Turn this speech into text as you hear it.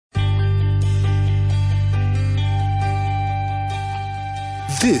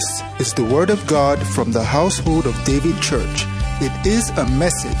This is the Word of God from the Household of David Church. It is a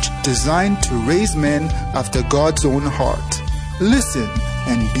message designed to raise men after God's own heart. Listen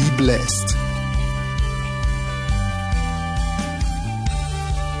and be blessed.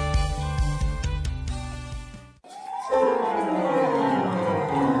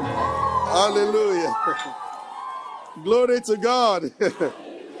 Hallelujah. Glory to God.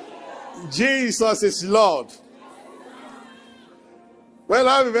 Jesus is Lord. Well,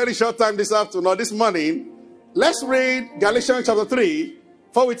 I have a very short time this afternoon, this morning. Let's read Galatians chapter 3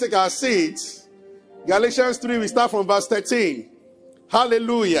 before we take our seats. Galatians 3, we start from verse 13.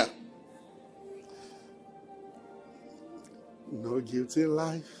 Hallelujah. No guilt in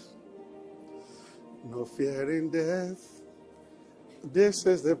life, no fear in death. This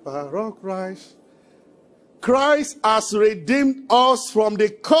is the power of Christ. Christ has redeemed us from the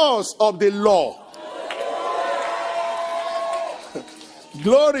curse of the law.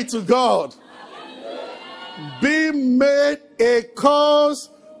 Glory to God. Be made a curse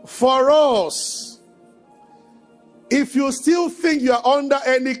for us. If you still think you are under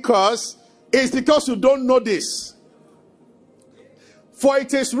any curse, it's because you don't know this. For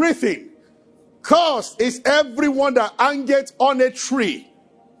it is written, cursed is everyone that hangeth on a tree.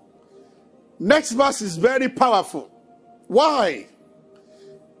 Next verse is very powerful. Why?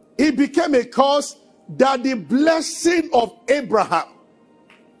 It became a curse that the blessing of Abraham.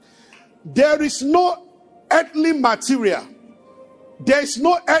 There is no earthly material. There is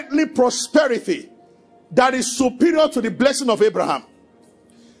no earthly prosperity that is superior to the blessing of Abraham.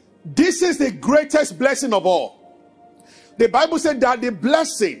 This is the greatest blessing of all. The Bible said that the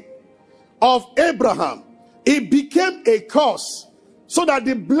blessing of Abraham, it became a curse, so that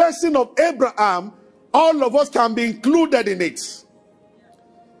the blessing of Abraham, all of us can be included in it.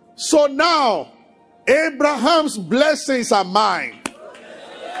 So now, Abraham's blessings are mine.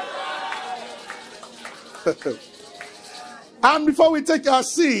 And before we take our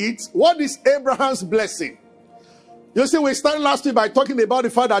seats, what is Abraham's blessing? You see, we started last week by talking about the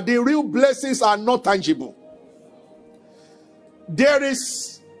fact that the real blessings are not tangible. There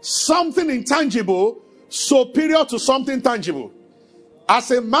is something intangible superior to something tangible. As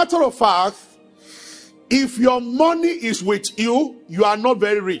a matter of fact, if your money is with you, you are not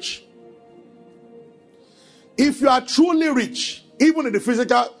very rich. If you are truly rich, even in the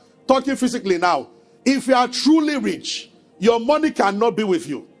physical, talking physically now, if you are truly rich, your money cannot be with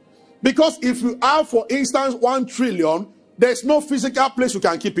you. Because if you have, for instance, 1 trillion, there's no physical place you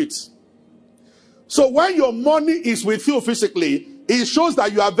can keep it. So when your money is with you physically, it shows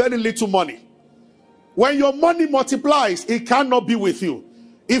that you have very little money. When your money multiplies, it cannot be with you.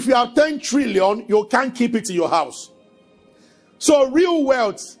 If you have 10 trillion, you can't keep it in your house. So real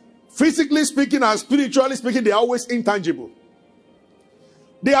wealth, physically speaking and spiritually speaking, they are always intangible.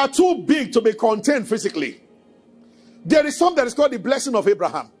 They are too big to be contained physically. There is something that is called the blessing of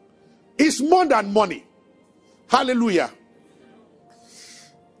Abraham. It's more than money. Hallelujah.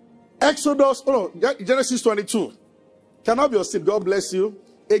 Genesis 22. Can I have your seat? God bless you.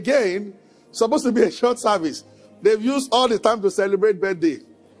 Again, supposed to be a short service. They've used all the time to celebrate birthday.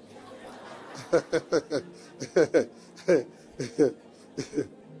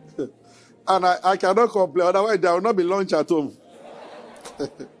 And I cannot complain. Otherwise, there will not be lunch at home.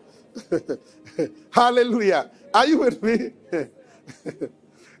 Hallelujah. Are you with me?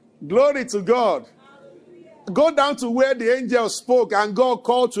 Glory to God. Go down to where the angel spoke and God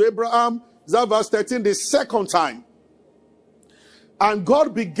called to Abraham. That verse 13, the second time. And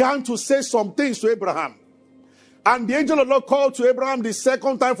God began to say some things to Abraham. And the angel of the Lord called to Abraham the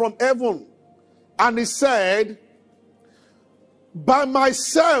second time from heaven. And he said, by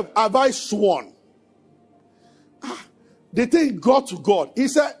myself have I sworn. The thing got to God. He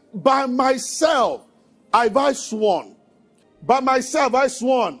said, by myself have I sworn. By myself I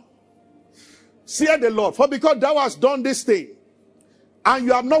sworn. Saith the Lord, for because thou hast done this thing, and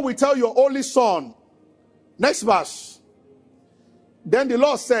you have not withheld your only son. Next verse. Then the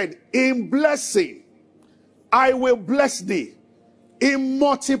Lord said, in blessing, I will bless thee. In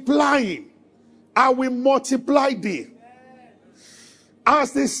multiplying, I will multiply thee.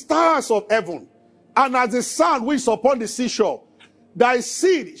 As the stars of heaven, and as the sand which is upon the seashore, thy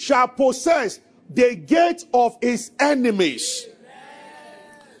seed shall possess the gate of his enemies.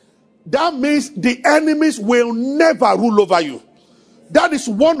 That means the enemies will never rule over you. That is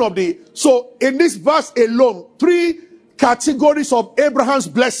one of the... So in this verse alone, 3 categories of Abraham's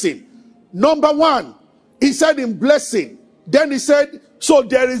blessing. Number 1, he said in blessing. Then he said, so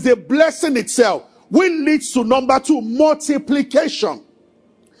there is the blessing itself, which leads to number 2, multiplication.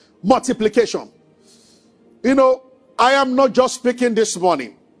 Multiplication. You know, I am not just speaking this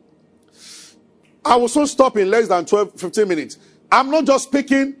morning. I will soon stop in less than 15 minutes. I'm not just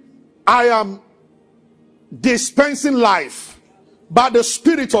speaking. I am dispensing life by the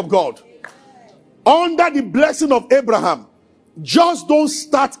Spirit of God. Under the blessing of Abraham, just don't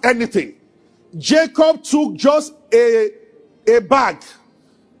start anything. Jacob took just a bag,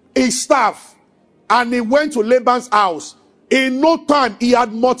 a staff, and he went to Laban's house. In no time, he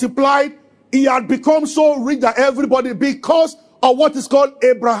had multiplied. He had become so rich that everybody, because of what is called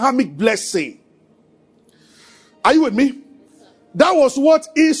Abrahamic blessing. Are you with me? That was what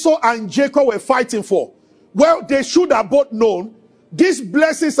Esau and Jacob were fighting for. Well, they should have both known these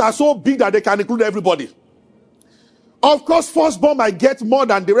blessings are so big that they can include everybody. Of course, firstborn might get more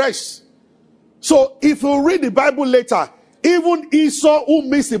than the rest. So if you read the Bible later, even Esau, who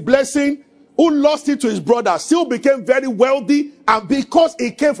missed the blessing, who lost it to his brother, still became very wealthy, and because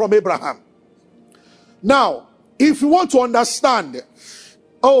it came from Abraham. Now, if you want to understand,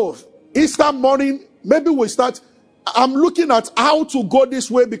 Easter morning, maybe we start. I'm looking at how to go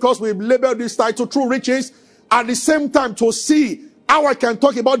this way because we've labeled this title True Riches, at the same time to see how I can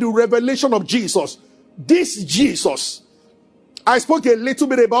talk about the revelation of Jesus. This Jesus, I spoke a little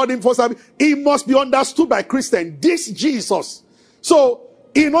bit about him first time. He must be understood by Christians. This Jesus. So,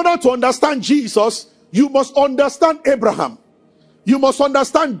 in order to understand Jesus, you must understand Abraham. You must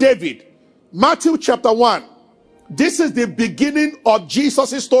understand David. Matthew chapter 1. This is the beginning of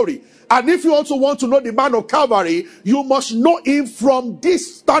Jesus' story. And if you also want to know the man of Calvary, you must know him from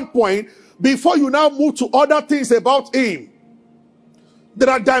this standpoint before you now move to other things about him. There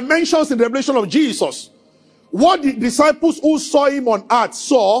are dimensions in the revelation of Jesus. What the disciples who saw him on earth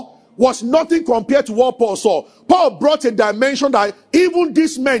saw was nothing compared to what Paul saw. Paul brought a dimension that even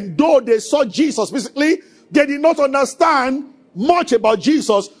these men, though they saw Jesus physically, they did not understand much about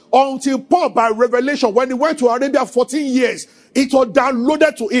Jesus until Paul, by revelation, when he went to Arabia 14 years, it was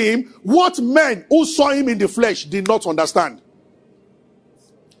downloaded to him what men who saw him in the flesh did not understand.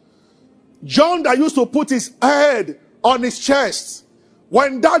 John, that used to put his head on his chest,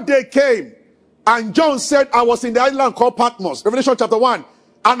 when that day came, and John said, I was in the island called Patmos, Revelation chapter 1,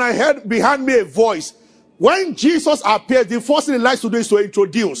 and I heard behind me a voice. When Jesus appeared, the first thing he likes to do is to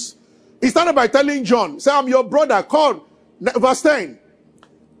introduce. He started by telling John, say, I'm your brother, called, verse 10.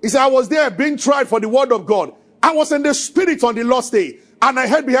 He said, I was there being tried for the word of God. I was in the spirit on the Lord's day, and I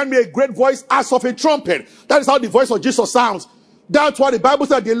heard behind me a great voice as of a trumpet. That is how the voice of Jesus sounds. That's why the Bible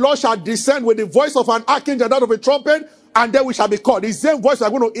said the Lord shall descend with the voice of an archangel and that of a trumpet, and then we shall be called. The same voice we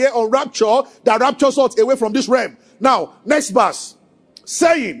are going to hear on rapture that raptures us away from this realm. Now, next verse.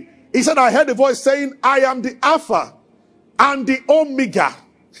 Saying, he said, I heard the voice saying, I am the Alpha and the Omega.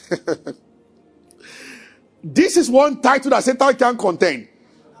 This is one title that Satan can contain.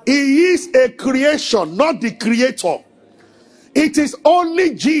 He is a creation, not the creator. It is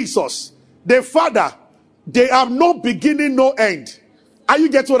only Jesus, the Father. They have no beginning, no end. Are you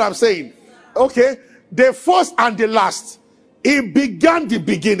getting what I'm saying? Okay. The first and the last. He began the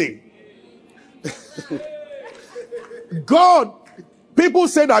beginning. God, people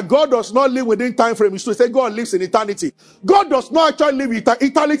say that God does not live within time frame. So say God lives in eternity. God does not actually live in eternity.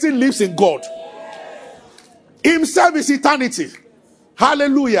 Eternity lives in God. Himself is eternity.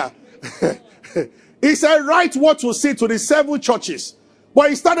 Hallelujah. He said, write what you see to the 7 churches. But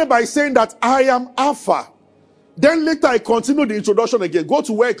he started by saying that I am Alpha. Then later he continued the introduction again. Go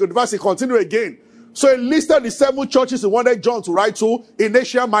to where he continue again. So he listed the 7 churches he wanted John to write to in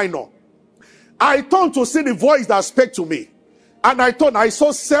Asia Minor. I turned to see the voice that spake to me. And I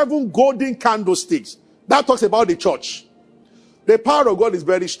saw 7 golden candlesticks. That talks about the church. The power of God is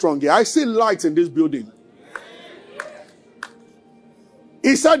very strong here. I see lights in this building.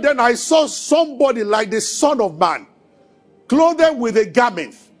 He said, then I saw somebody like the Son of Man, clothed with a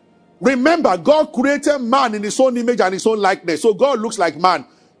garment. Remember, God created man in his own image and his own likeness. So God looks like man.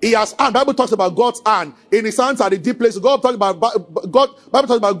 He has hand. Bible talks about God's hand. In his hands are the deep places. Bible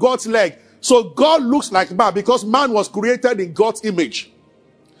talks about God's leg. So God looks like man because man was created in God's image.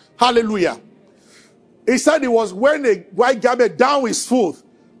 Hallelujah. He said he was wearing a white garment down his foot.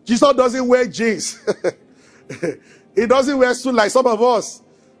 Jesus doesn't wear jeans. He doesn't wear suit like some of us.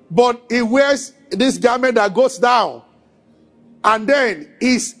 But he wears this garment that goes down. And then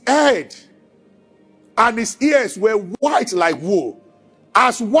his head and his ears were white like wool,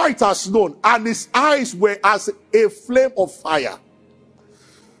 as white as snow, and his eyes were as a flame of fire.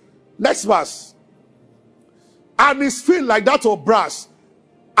 Next verse. And his feet like that of brass,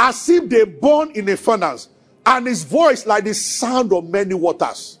 as if they burn in a furnace, and his voice like the sound of many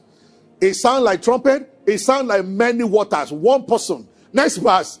waters. It sounds like trumpet. It sounds like many waters. One person. Next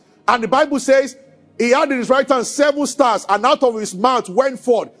verse. And the Bible says, He had in his right hand 7 stars, and out of his mouth went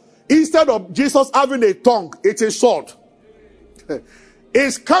forth. Instead of Jesus having a tongue, it's a sword.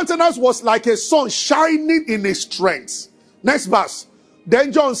 His countenance was like a sun shining in his strength. Next verse.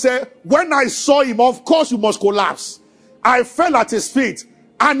 Then John said, when I saw him, of course you must collapse. I fell at his feet,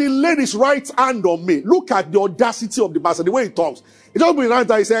 and he laid his right hand on me. Look at the audacity of the master, the way he talks. He just put his right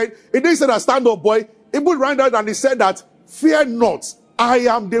hand, he said, he didn't say that, stand up, boy. He put his right hand and he said that, fear not, I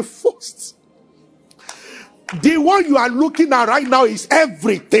am the first. The one you are looking at right now is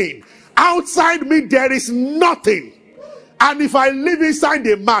everything. Outside me, there is nothing. And if I live inside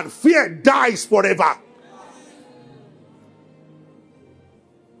a man, fear dies forever.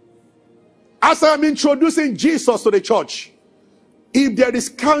 As I am introducing Jesus to the church, if there is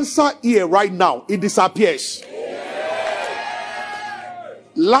cancer here right now, it disappears.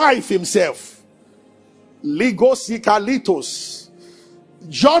 Life himself. Ligos.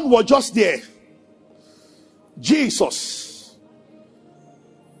 John was just there. Jesus.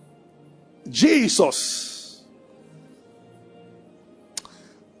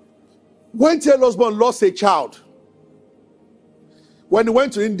 When Taylor's husband lost a child, when he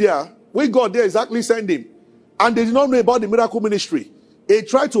went to India, we got there exactly sent him. And they did not know about the miracle ministry. He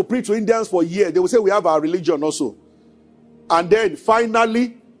tried to preach to Indians for years. They would say, we have our religion also. And then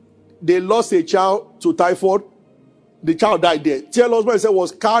finally, they lost a child to typhoid. The child died there. Taylor's husband said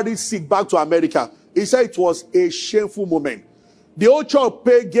was carried sick back to America. He said it was a shameful moment. The old church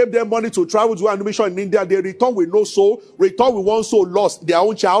gave them money to travel to an mission in India. They returned with no soul, returned with one soul, lost their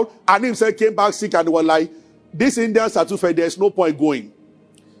own child, and himself came back sick and they were like, these Indians are too fair, there's no point going.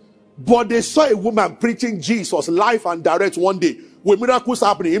 But they saw a woman preaching Jesus live and direct one day with miracles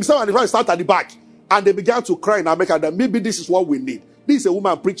happening. Himself and the friend sat at the back and they began to cry in America that maybe this is what we need. This is a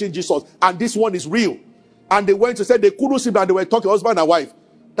woman preaching Jesus and this one is real. And they went to say they couldn't see that they were talking husband and wife.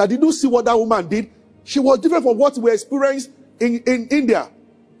 That did you see what that woman did? She was different from what we experienced in India.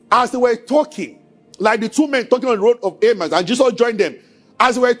 As they were talking, like the 2 men talking on the road of Emmaus, and Jesus joined them.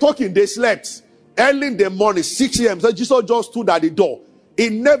 As they were talking, they slept. Early in the morning, 6 a.m., so Jesus just stood at the door. He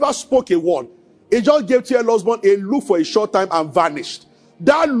never spoke a word. He just gave Taylor's husband a look for a short time and vanished.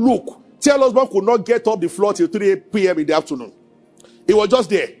 That look, Taylor's husband could not get off the floor till 3 p.m. in the afternoon. He was just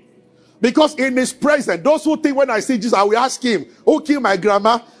there. Because in his presence, those who think when I see Jesus, I will ask him, who killed my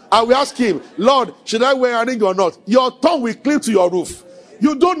grandma? I will ask him, Lord, should I wear a ring or not? Your tongue will cleave to your roof.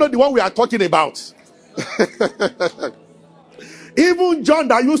 You don't know the one we are talking about. Even John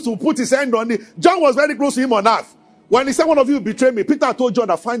that used to put his hand on it, John was very close to him on earth. When he said one of you will betray me, Peter told John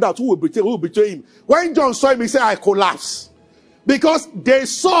to find out who will betray him. When John saw him, he said, I collapsed. Because they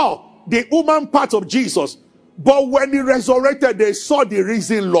saw the human part of Jesus. But when he resurrected, they saw the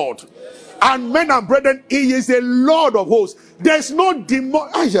risen Lord. And men and brethren, he is a Lord of hosts. There's no demon.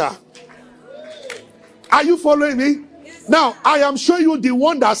 Are you following me? Now, I am showing you the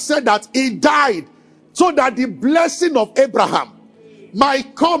one that said that he died so that the blessing of Abraham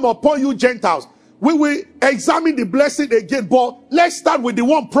might come upon you Gentiles. We will examine the blessing again, but let's start with the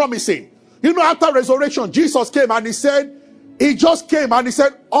one promising. You know, after resurrection, Jesus came and he said,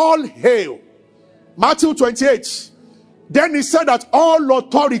 all hail. Matthew 28. Then he said that all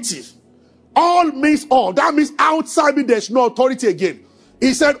authority, all means all. That means outside me, there's no authority again.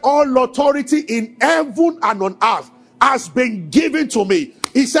 He said, all authority in heaven and on earth has been given to me.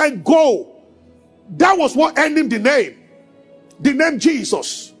 He said, go. That was what earned him the name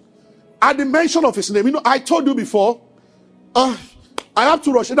Jesus. At the mention of his name, you know, I told you before, I have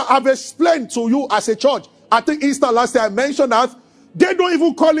to rush. You know, I've explained to you as a church. I think Easter last year I mentioned that they don't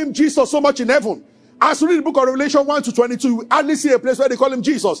even call him Jesus so much in heaven. As you read the book of Revelation 1-22, you hardly see a place where they call him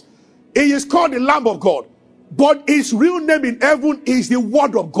Jesus. He is called the Lamb of God. But his real name in heaven is the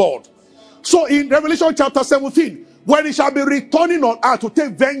Word of God. So in Revelation chapter 17, when he shall be returning on earth to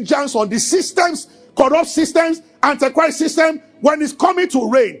take vengeance on the systems, corrupt systems, antichrist system, when he's coming to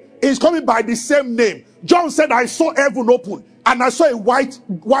reign, he's coming by the same name. John said, I saw heaven open, and I saw a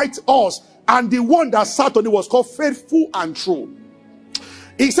white horse, and the one that sat on it was called Faithful and True.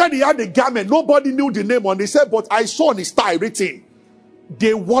 He said he had a garment. Nobody knew the name on it. He said, but I saw on his thigh written,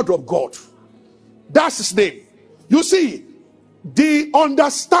 the Word of God. That's his name. You see, the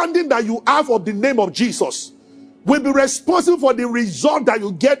understanding that you have of the name of Jesus will be responsible for the result that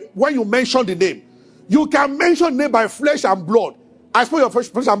you get when you mention the name. You can mention the name by flesh and blood. I spoke your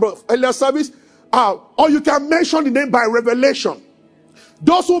flesh and blood earlier service. Or you can mention the name by revelation.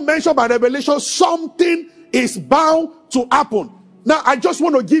 Those who mention by revelation, something is bound to happen. Now, I just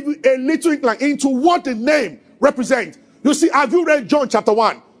want to give you a little insight into what the name represents. You see, have you read John chapter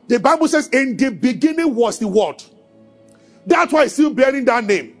 1? The Bible says, in the beginning was the Word. That's why it's still bearing that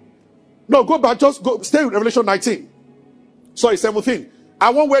name. No, go back. Just go. Stay with Revelation 19. Sorry, 17. I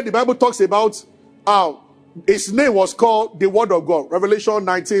want where the Bible talks about his name was called the Word of God. Revelation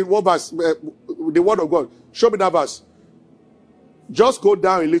 19. What verse? The Word of God. Show me that verse. Just go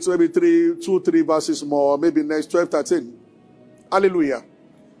down a little, maybe 3 verses more, maybe next 12, 13. Hallelujah.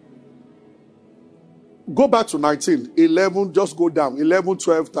 Go back to 19, 11, just go down, 11,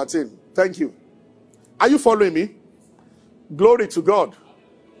 12, 13. Thank you. Are you following me? Glory to God.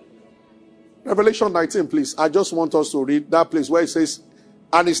 Revelation 19, please. I just want us to read that place where it says,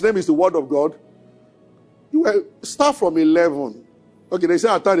 and his name is the Word of God. You start from 11. Okay, they say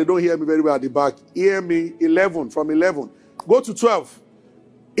at times they don't hear me very well at the back. Hear me, 11, from 11. Go to 12.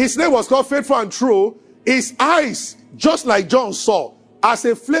 His name was called Faithful and True. His eyes, just like John saw, as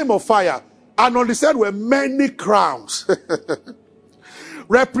a flame of fire. And on his head were many crowns,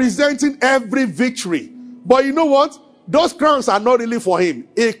 representing every victory. But you know what? Those crowns are not really for him.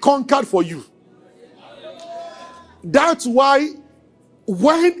 He conquered for you. That's why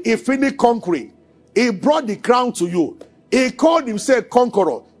when he finished conquering, he brought the crown to you. He called himself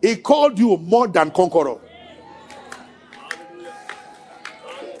conqueror. He called you more than conqueror.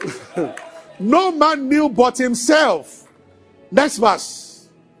 No man knew but himself. Next verse.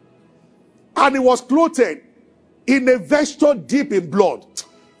 And he was clothed in a vesture deep in blood.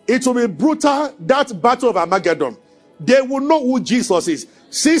 It will be brutal, that battle of Armageddon. They will know who Jesus is.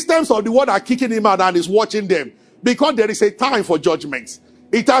 Systems of the world are kicking him out and he's watching them. Because there is a time for judgment.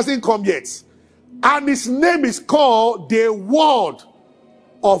 It hasn't come yet. And his name is called the Word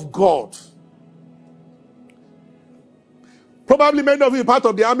of God. Probably many of you part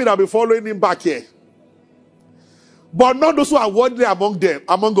of the army that will be following him back here. But not those who are worldly among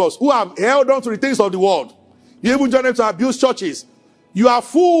us, who have held on to the things of the world. You even join them to abuse churches. You are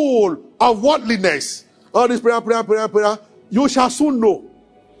full of worldliness. All this prayer. You shall soon know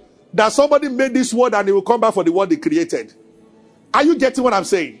that somebody made this word and he will come back for the word he created. Are you getting what I'm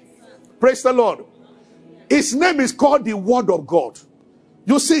saying? Praise the Lord. His name is called the Word of God.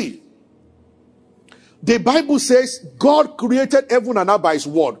 You see, the Bible says God created heaven and earth by his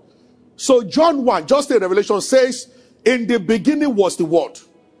word. So John 1, just in Revelation, says, in the beginning was the Word.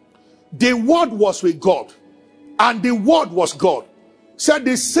 The Word was with God. And the Word was God. Said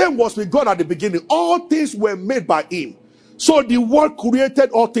the same was with God at the beginning. All things were made by him. So the Word created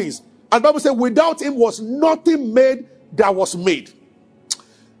all things. And the Bible said, without him was nothing made that was made.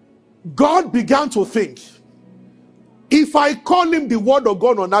 God began to think, if I call him the Word of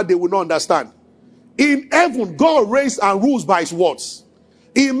God or not, they will not understand. In heaven, God reigns and rules by his words.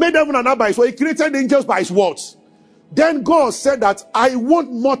 He made heaven and earth by his words. He created angels by his words. Then God said that I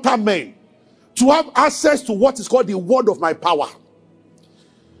want mortal men to have access to what is called the word of my power.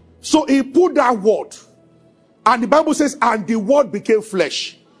 So he put that word. And the Bible says, and the word became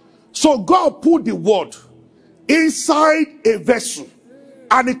flesh. So God put the word inside a vessel.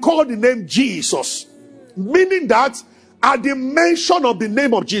 And he called the name Jesus. Meaning that at the mention of the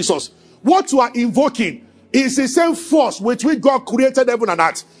name of Jesus, what you are invoking is the same force with which God created heaven and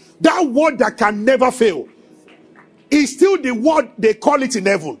earth. That word that can never fail. It's still the word they call it in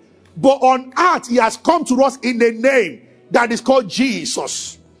heaven. But on earth, he has come to us in a name that is called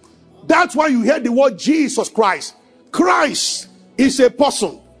Jesus. That's why you hear the word Jesus Christ. Christ is a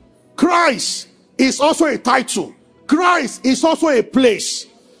person. Christ is also a title. Christ is also a place.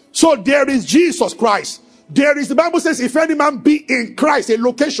 So there is Jesus Christ. There is, the Bible says, if any man be in Christ, a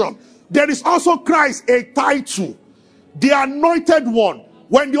location. There is also Christ, a title. The anointed one.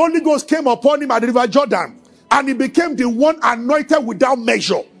 When the Holy Ghost came upon him at the river Jordan, and he became the one anointed without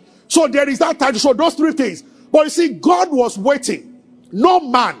measure. So there is that title. So those three things. But you see, God was waiting. No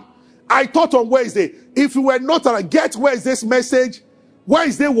man. I taught on Wednesday, if you were not get Wednesday's message,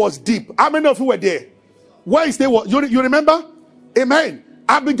 Wednesday was deep. How many of you were there? Wednesday was, you remember? Amen.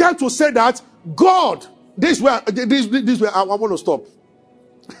 I began to say that God, this way I want to stop.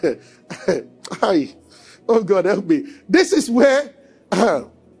 Oh God, help me. This is where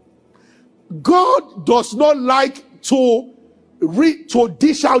God does not like to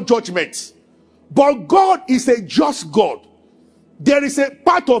dish out judgment. But God is a just God. There is a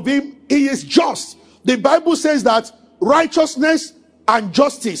part of him, he is just. The Bible says that righteousness and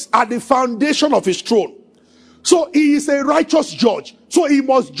justice are the foundation of his throne. So he is a righteous judge. So he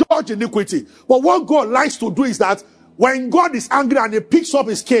must judge iniquity. But what God likes to do is that when God is angry and he picks up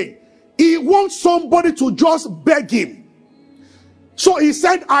his cane, he wants somebody to just beg him. So he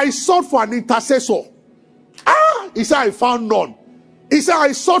said, I sought for an intercessor. He said, I found none. He said,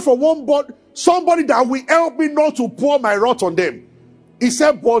 I sought for somebody that will help me not to pour my wrath on them. He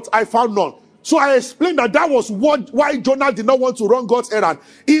said, but I found none. So I explained that was why Jonah did not want to run God's errand.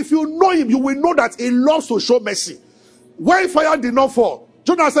 If you know him, you will know that he loves to show mercy. When fire did not fall,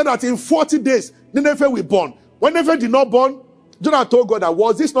 Jonah said that in 40 days, Nineveh will burn. When Nineveh did not burn, Jonah told God that,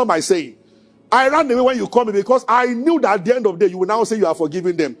 was this not my saying? I ran away when you called me because I knew that at the end of the day, you will now say you are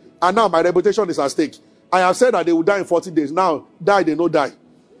forgiving them. And now my reputation is at stake. I have said that they will die in 40 days. Now, die, they don't die.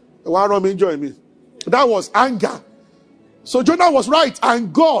 Why don't you enjoy me? That was anger. So Jonah was right.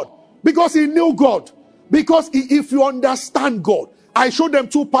 And God, because he knew God. Because if you understand God, I showed them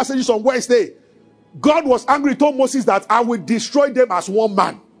 2 passages on Wednesday. God was angry, told Moses that I will destroy them as one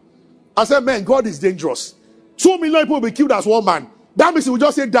man. I said, man, God is dangerous. 2 million people will be killed as one man. That means he will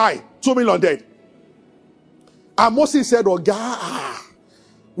just say die. 2 million dead. And Moses said, oh God,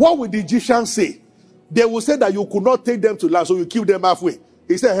 what will the Egyptians say? They will say that you could not take them to land, so you kill them halfway.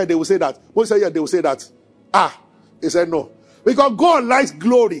 He said, hey, they will say that. Moses said, yeah, they will say that. He said, no. Because God likes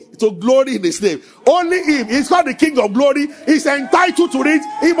glory, to glory in his name. Only him, he's called the King of glory. He's entitled to it.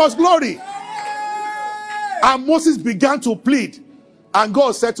 He must glory. And Moses began to plead. And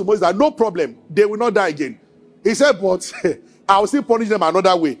God said to Moses that no problem, they will not die again. He said, but I will still punish them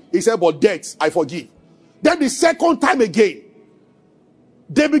another way. He said, but death, I forgive. Then the second time again,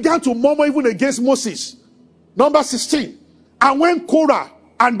 they began to murmur even against Moses. Number 16. And when Korah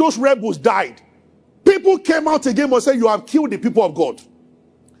and those rebels died, people came out again and said, you have killed the people of God.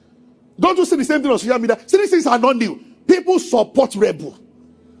 Don't you see the same thing on social media? See, these things are not new. People support rebel.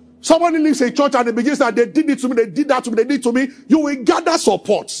 Somebody leaves a church and they begin to say, they did it to me, they did that to me, they did it to me. You will gather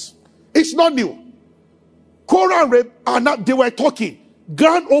support. It's not new. Korah and they were talking.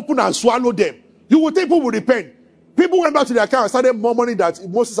 Ground opened and swallowed them. You would think people would repent. People went back to their car and started murmuring that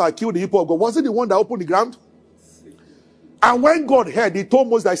Moses had killed the people of God. Was it the one that opened the ground? And when God heard, he told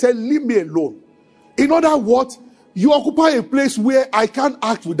Moses, I said, leave me alone. In other words, you occupy a place where I can't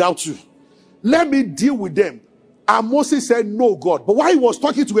act without you. Let me deal with them. And Moses said, no, God. But while he was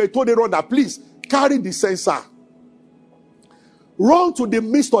talking to her, he told Aaron that, please, carry the censer. Run to the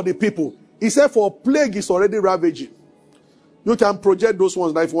midst of the people. He said, for a plague is already ravaging. You can project those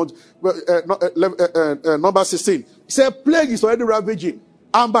ones if you want. Number 16. He said, plague is already ravaging.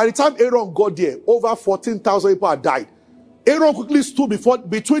 And by the time Aaron got there, over 14,000 people had died. Aaron quickly stood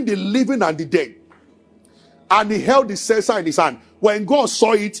between the living and the dead. And he held the censer in his hand. When God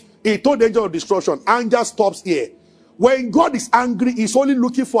saw it, he told the angel of destruction, anger stops here. When God is angry, he's only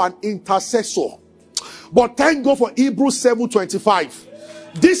looking for an intercessor. But thank God for Hebrews 7:25.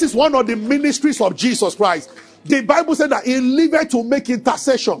 This is one of the ministries of Jesus Christ. The Bible said that he lived to make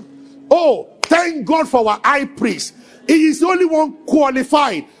intercession. Oh, thank God for our high priest. He is the only one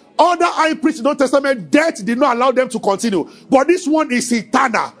qualified. Other high priests in the Old Testament, death did not allow them to continue. But this one is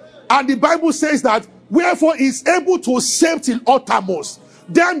eternal. And the Bible says that, wherefore he is able to save till uttermost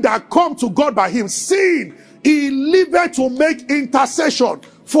them that come to God by him, seeing he liveth to make intercession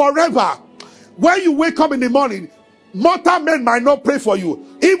forever. When you wake up in the morning, mortal men might not pray for you,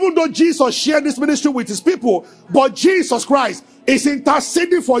 even though Jesus shared this ministry with his people. But Jesus Christ is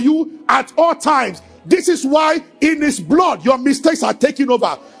interceding for you at all times. This is why in his blood your mistakes are taken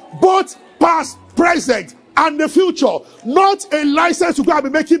over, both past, present, and the future. Not a license to go and be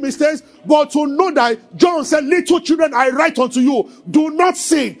making mistakes, but to know that John said, little children, I write unto you, do not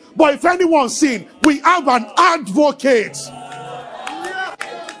sin. But if anyone sin, we have an advocate.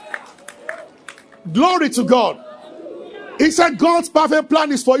 Glory to God. He said God's perfect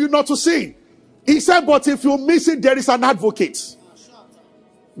plan is for you not to sin. He said, but if you miss it, there is an advocate.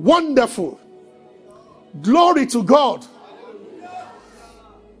 Wonderful. Glory to God.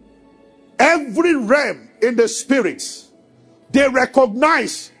 Every realm in the spirit, they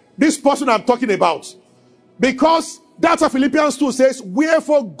recognize this person I'm talking about. Because that's what Philippians 2 says,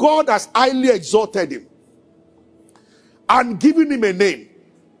 wherefore God has highly exalted him and given him a name,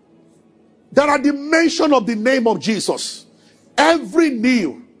 that at the mention of the name of Jesus, every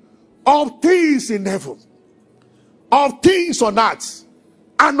knee of things in heaven, of things on earth,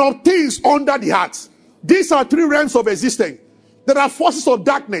 and of things under the earth. These are 3 realms of existence. There are forces of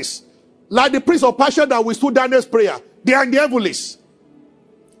darkness, like the prince of Persia that withstood Daniel's prayer. They are in the heavens.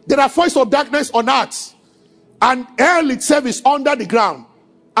 There are forces of darkness on earth, and hell itself is under the ground.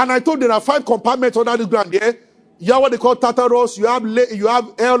 And I told there are 5 compartments under the ground there. You have what they call Tartarus, you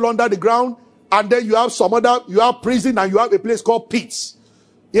have hell under the ground, and then you have you have prison, and you have a place called pits.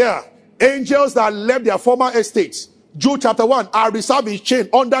 Yeah. Angels that left their former estates, Jude chapter 1, are reserved in chain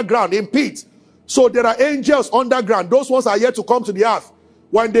underground in pits. So there are angels underground. Those ones are yet to come to the earth.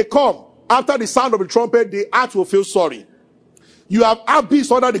 When they come, after the sound of the trumpet, the earth will feel sorry. You have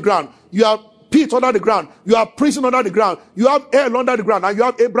abyss under the ground. You have pit under the ground. You have prison under the ground. You have hell under the ground. And you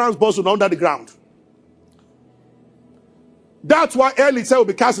have Abraham's bosom under the ground. That's why hell itself will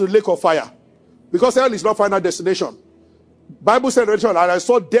be cast in the lake of fire. Because hell is not final destination. Bible said, and I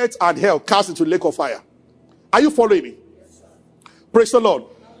saw death and hell cast into the lake of fire. Are you following me? Yes, praise the Lord.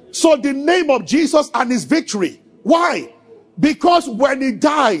 So the name of Jesus and his victory. Why? Because when he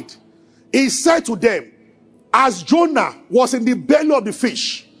died, he said to them, as Jonah was in the belly of the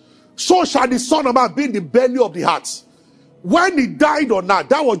fish, so shall the Son of Man be in the belly of the heart. When he died on that,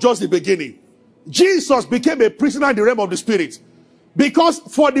 that was just the beginning. Jesus became a prisoner in the realm of the spirit. Because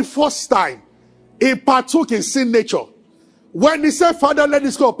for the first time, he partook in sin nature. When he said, Father, let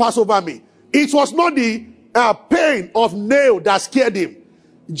this cup pass over me, it was not the pain of nail that scared him.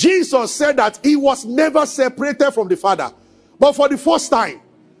 Jesus said that he was never separated from the Father. But for the first time,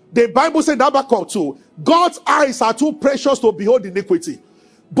 the Bible said in Habakkuk 2, God's eyes are too precious to behold iniquity.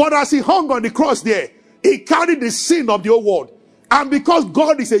 But as he hung on the cross there, he carried the sin of the whole world. And because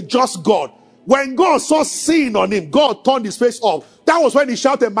God is a just God, when God saw sin on him, God turned his face off. That was when he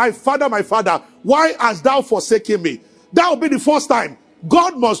shouted, my Father, why hast thou forsaken me? That will be the first time.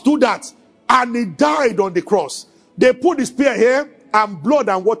 God must do that. And he died on the cross. They put the spear here, and blood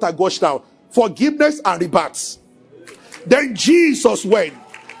and water gushed out. Forgiveness and rebirth. Then Jesus went,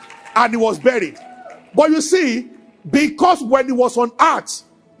 and he was buried. But you see, because when he was on earth,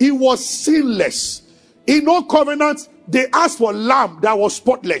 he was sinless. In no covenant, they asked for lamb that was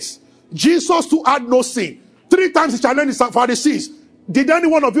spotless. Jesus too had no sin. 3 times he challenged the Pharisees. Did any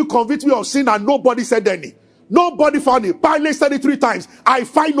one of you convict me of sin? And nobody said any. Nobody found it. Pilate said it 3 times. I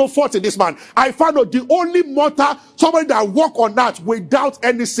find no fault in this man. I found out the only mortal, somebody that walked on earth without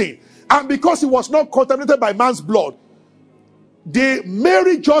any sin. And because he was not contaminated by man's blood,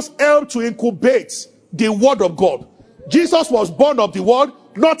 Mary just helped to incubate the word of God. Jesus was born of the word,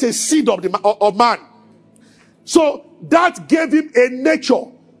 not a seed of man. So that gave him a nature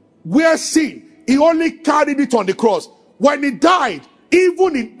where sin, he only carried it on the cross. When he died,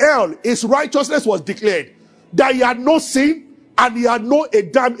 even in hell, his righteousness was declared. That he had no sin and he had no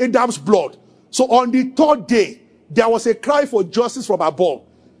Adam's blood. So on the 3rd day, there was a cry for justice from above.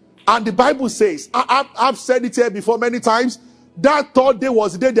 And the Bible says, I've said it here before many times, that 3rd day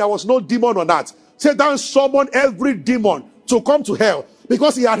was the day there was no demon on earth. Satan summoned every demon to come to hell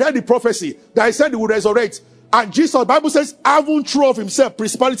because he had heard the prophecy that he said he would resurrect. And Jesus, the Bible says, having threw off himself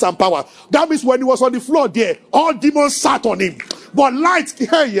principalities and power. That means when he was on the floor there, all demons sat on him. But light,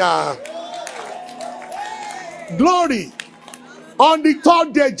 glory. On the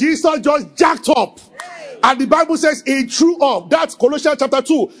 3rd day, Jesus just jacked up. And the Bible says he threw off. That's Colossians chapter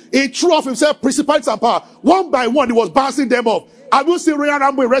 2. He threw off himself principalities and power. One by one, he was bouncing them off. Have you seen Royal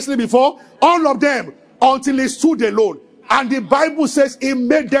Rumble wrestling before? All of them, until he stood alone. And the Bible says he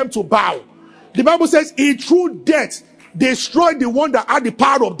made them to bow. The Bible says he threw death, destroyed the one that had the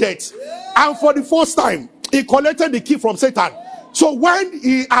power of death. And for the first time, he collected the key from Satan. So when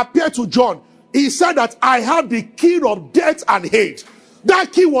he appeared to John, he said that I have the key of death and hate.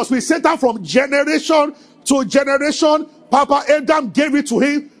 That key was with Satan from generation to generation. Papa Adam gave it to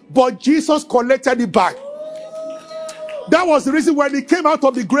him, but Jesus collected it back. That was the reason when he came out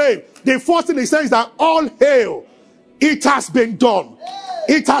of the grave, the first thing he said is that all hail, it has been done.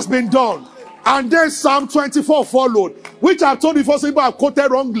 It has been done. And then Psalm 24 followed, which I've told you before, so people have quoted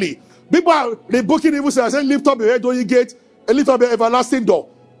wrongly. People are rebuking evil, saying, lift up your head, O ye gate, and lift up your everlasting door.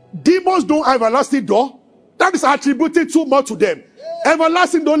 Demons don't have everlasting door. That is attributed too much to them.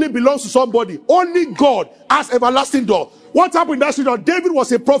 Everlasting only belongs to somebody. Only God has everlasting door. What happened in that situation? David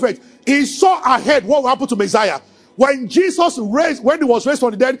was a prophet. He saw ahead what would happen to Messiah. When Jesus raised, when he was raised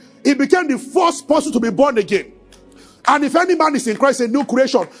from the dead, he became the first person to be born again. And if any man is in Christ, a new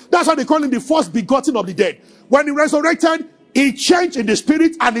creation. That's why they call him the first begotten of the dead. When he resurrected, he changed in the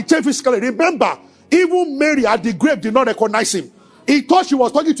spirit and he changed physically. Remember, even Mary at the grave did not recognize him. He thought she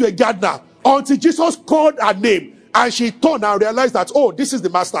was talking to a gardener until Jesus called her name and she turned and realized that, oh, this is the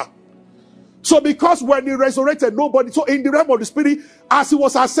master. So because when he resurrected, nobody, so in the realm of the spirit, as he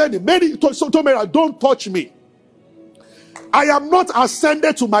was ascending, Mary told Mary, don't touch me. I am not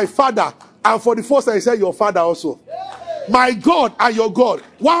ascended to my Father. And for the first time, he said, your Father also. My God and your God.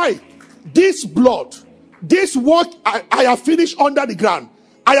 Why? This blood, this work I have finished under the ground.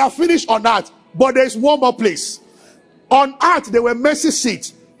 I have finished on earth. But there is one more place. On earth, there were mercy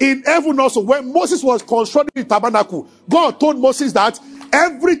seats. In heaven also, when Moses was constructing the tabernacle, God told Moses that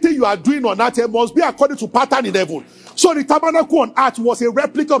everything you are doing on earth must be according to pattern in heaven. So the tabernacle on earth was a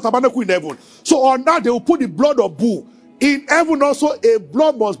replica of tabernacle in heaven. So on earth, they will put the blood of bull. In heaven also, a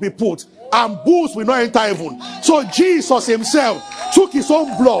blood must be put. And bulls will not enter heaven. So Jesus himself took his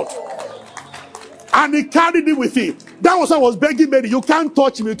own blood And he carried it with him. That was why I was begging Mary, you can't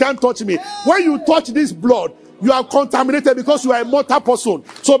touch me, you can't touch me. When you touch this blood, you are contaminated because you are a mortal person.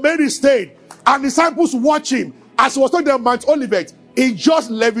 So Mary stayed. And disciples watched him. As he was on the Mount Olivet, he just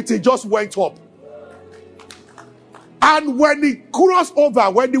levitated, just went up. And when he crossed over,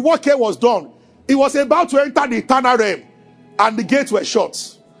 when the work here was done, he was about to enter the eternal realm. And the gates were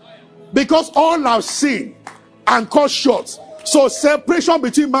shut. Because all have sinned and cut short. So separation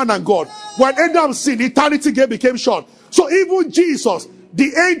between man and God. When Adam sinned, eternity gate became short. So even Jesus,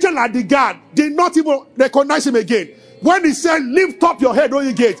 the angel and the guard, did not even recognize him again. When he said, lift up your head, O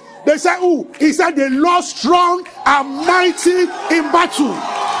ye gates, they said, who? He said, the Lord strong and mighty in battle.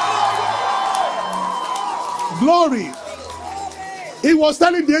 Glory. He was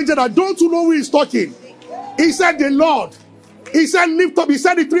telling the angel that, don't you know who he's talking? He said, the Lord. He said, lift up. He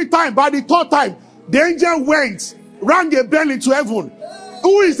said it 3 times. By the 3rd time, the angel went, rang a bell into heaven.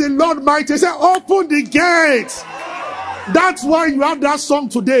 Who is the Lord mighty? He said, open the gates. That's why you have that song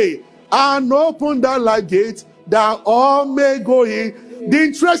today. And open the gate that all may go in. The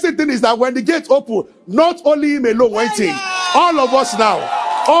interesting thing is that when the gate opened, not only him alone went in. All of us now.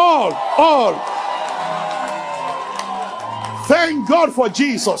 All. Thank God for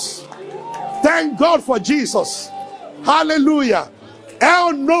Jesus. Thank God for Jesus. Hallelujah.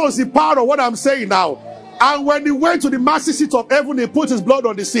 Hell knows the power of what I'm saying now. And when he went to the mercy seat of heaven, he put his blood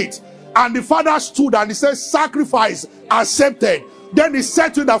on the seat. And the Father stood and he said, sacrifice accepted. Then he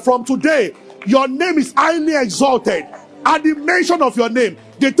said to him that from today, your name is highly exalted. At the mention of your name,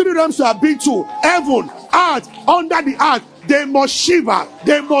 the 3 realms you have been to, heaven, earth, under the earth, they must shiver,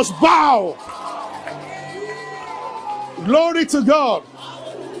 they must bow. Glory to God.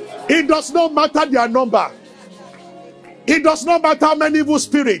 It does not matter their number. It does not matter how many evil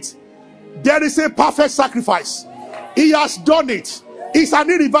spirits. There is a perfect sacrifice. He has done it. It's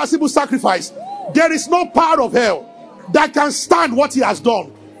an irreversible sacrifice. There is no power of hell that can stand what he has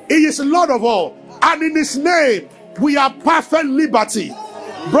done. He is Lord of all. And in his name, we have perfect liberty.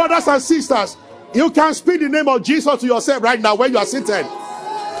 Brothers and sisters, you can speak the name of Jesus to yourself right now when you are seated.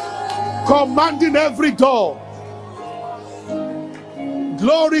 Commanding every door.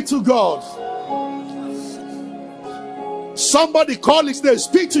 Glory to God. Somebody call his name.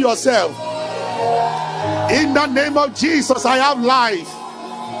 Speak to yourself. In the name of Jesus, I have life.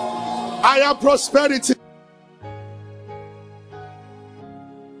 I have prosperity.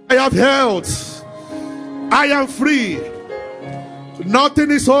 I have health. I am free.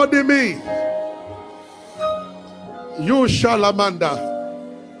 Nothing is holding me. You shall, Amanda.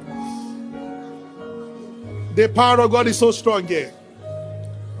 The power of God is so strong here.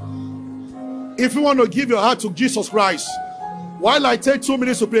 If you want to give your heart to Jesus Christ, while I take 2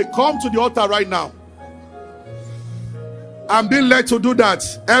 minutes to pray, come to the altar right now. I'm being led to do that.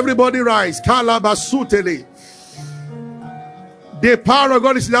 Everybody rise. Kalabasutele. The power of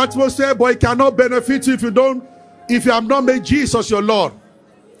God is in the atmosphere, but it cannot benefit you if you have not made Jesus your Lord.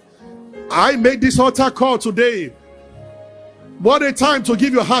 I made this altar call today. What a time to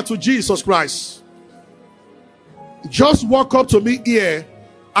give your heart to Jesus Christ. Just walk up to me here.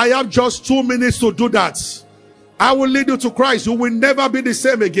 I have just 2 minutes to do that. I will lead you to Christ. You will never be the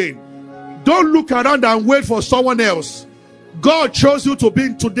same again. Don't look around and wait for someone else. God chose you to be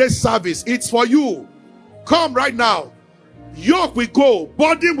in today's service. It's for you. Come right now. Yoke will go.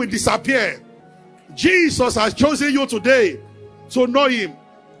 Burden will disappear. Jesus has chosen you today to know him.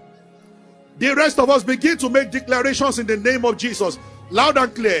 The rest of us begin to make declarations in the name of Jesus. Loud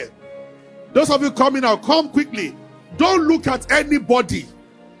and clear. Those of you coming out, come quickly. Don't look at anybody.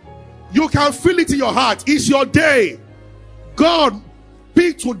 You can feel it in your heart. It's your day. God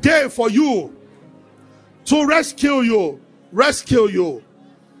picked today for you to rescue you. Rescue you.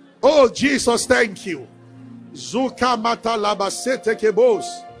 Oh, Jesus, thank you. Zuka mata labasete kebos.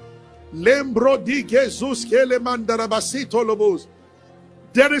 Lembro di Jesus kele mandarabasito lobos.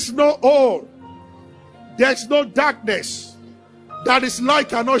 There is no all. There is no darkness that is light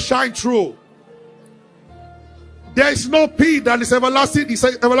cannot shine through. There is no pit that is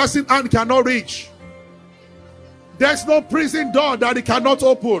everlasting hand cannot reach. There is no prison door that it cannot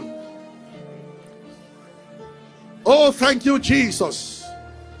open. Oh, thank you, Jesus.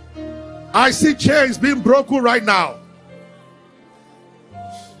 I see chains being broken right now.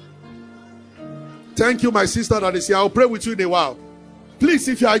 Thank you, my sister that is here. I'll pray with you in a while. Please,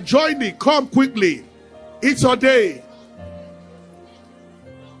 if you are joining, come quickly. It's your day.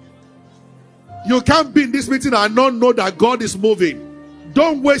 You can't be in this meeting and not know that God is moving.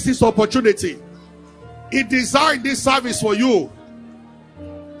 Don't waste this opportunity. He designed this service for you.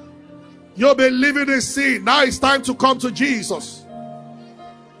 You've been living in sin. Now it's time to come to Jesus.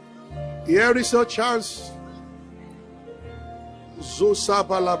 Here is your chance.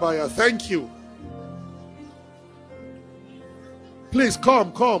 Zosabalabaya. Thank you. Please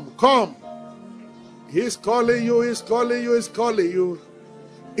come. He's calling you. He's calling you.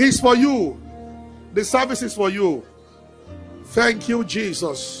 It's for you. The service is for you. Thank you,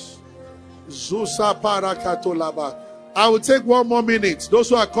 Jesus. Zusa parakatolaba. I will take 1 more minute. Those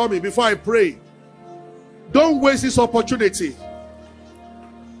who are coming before I pray. Don't waste this opportunity.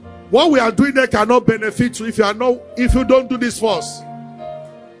 What we are doing there cannot benefit you if you don't do this first.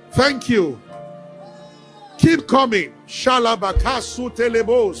 Thank you. Keep coming. Shalabakasu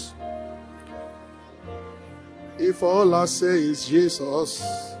telebos. If all I say is Jesus,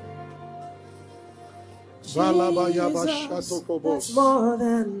 that's more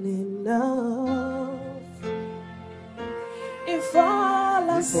than enough. If all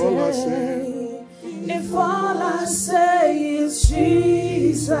I say is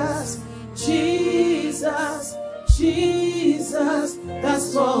Jesus, Jesus, Jesus,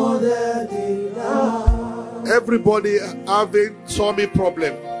 that's more than enough. Everybody having tummy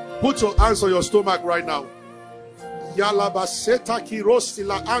problem, put your hands on your stomach right now. Yalabaseta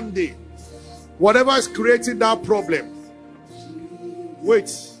kirostila andi. Whatever is creating that problem.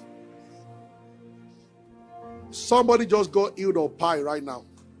 Wait. Somebody just got healed of pie right now.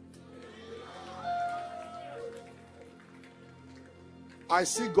 I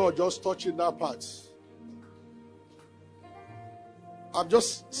see God just touching that part. I'm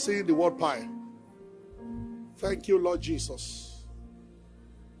just seeing the word pie. Thank you, Lord Jesus.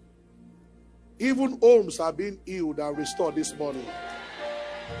 Even homes are being healed and restored this morning.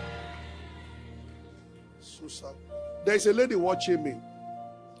 There's a lady watching me.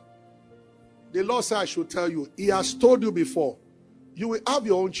 The Lord said I should tell you, He has told you before, you will have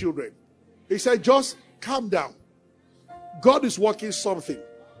your own children. He said, just calm down. God is working something.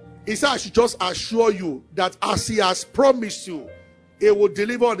 He said I should just assure you that as He has promised you, He will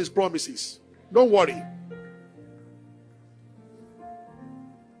deliver on His promises. Don't worry.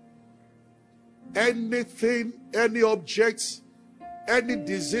 Anything, any object, any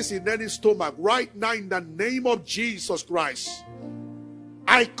disease in any stomach, right now in the name of Jesus Christ,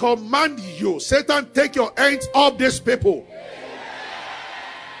 I command you, Satan, take your hands off these people.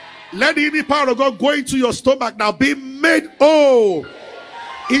 Let the healing power of God go into your stomach now. Be made whole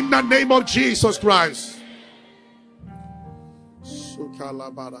in the name of Jesus Christ.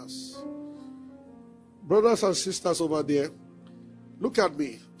 Brothers and sisters over there, look at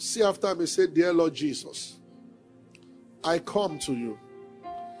me. See after me. Say, dear Lord Jesus, I come to you.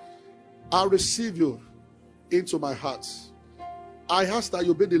 I receive you into my heart. I ask that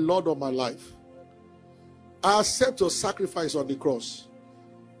you be the Lord of my life. I accept your sacrifice on the cross.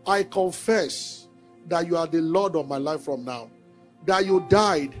 I confess that you are the Lord of my life from now. That you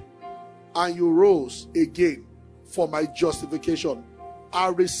died and you rose again for my justification. I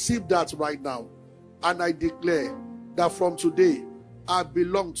receive that right now. And I declare that from today, I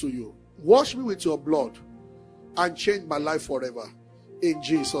belong to you. Wash me with your blood and change my life forever. In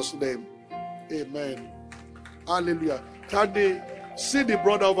Jesus' name. Amen. Hallelujah. Can they see the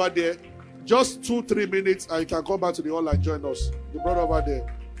brother over there? Just 2-3 minutes and you can come back to the hall and join us. The brother over there.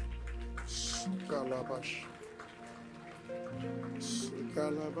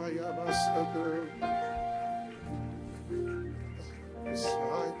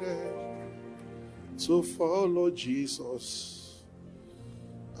 To follow Jesus.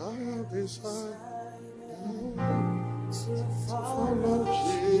 I have decided to follow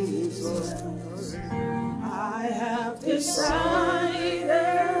Jesus. I have decided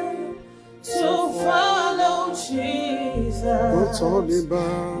to follow Jesus. No turning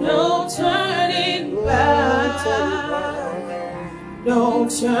back. No turning back. No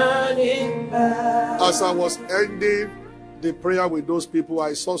turning back. As I was ending the prayer with those people,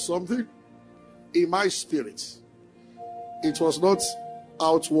 I saw something in my spirit. It was not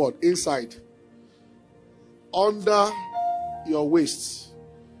outward, inside. Under your waist,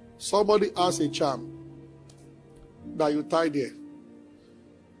 somebody has a charm that you tie there.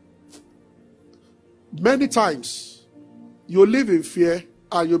 Many times, you live in fear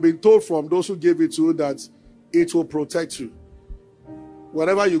and you've been told from those who gave it to you that it will protect you.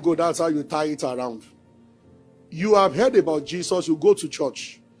 Wherever you go, that's how you tie it around. You have heard about Jesus, you go to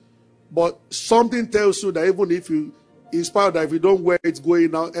church. But something tells you that even if you inspired that if you don't wear it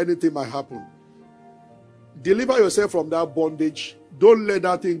going out, anything might happen. Deliver yourself from that bondage. Don't let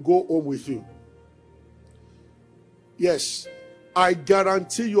that thing go home with you. Yes, I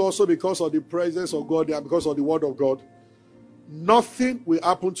guarantee you also because of the presence of God and because of the word of God, nothing will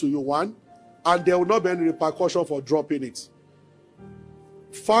happen to you, one, and there will not be any repercussion for dropping it.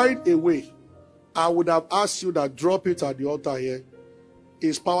 Find a way. I would have asked you that drop it at the altar here.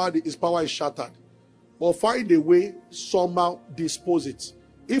 His power is shattered. But find a way, somehow dispose it.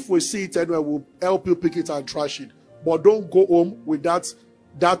 If we see it anywhere, we'll help you pick it and trash it. But don't go home with that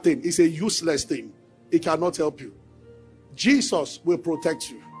thing. It's a useless thing. It cannot help you. Jesus will protect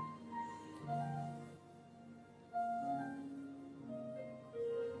you.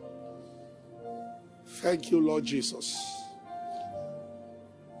 Thank you, Lord Jesus.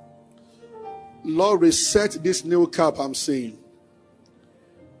 Lord, reset this new cap I'm saying.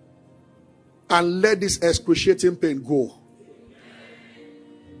 And let this excruciating pain go.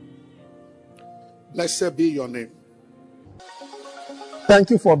 Blessed be your name.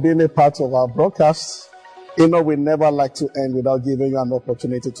 Thank you for being a part of our broadcast. You know, we never like to end without giving you an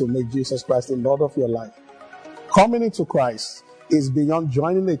opportunity to make Jesus Christ the Lord of your life. Coming into Christ is beyond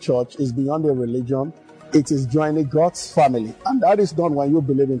joining a church, is beyond a religion. It is joining God's family. And that is done when you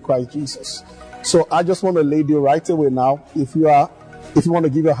believe in Christ Jesus. So I just want to lead you right away now. If you want to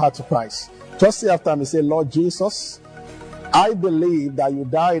give your heart to Christ, just say after me, say, Lord Jesus, I believe that you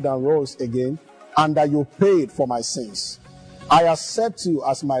died and rose again and that you paid for my sins. I accept you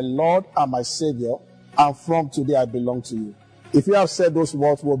as my Lord and my Savior, and from today I belong to you. If you have said those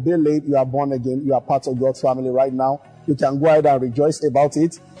words, will be late, you are born again, you are part of God's family right now. You can go ahead and rejoice about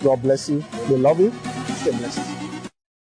it. God bless you. We love you. Stay blessed.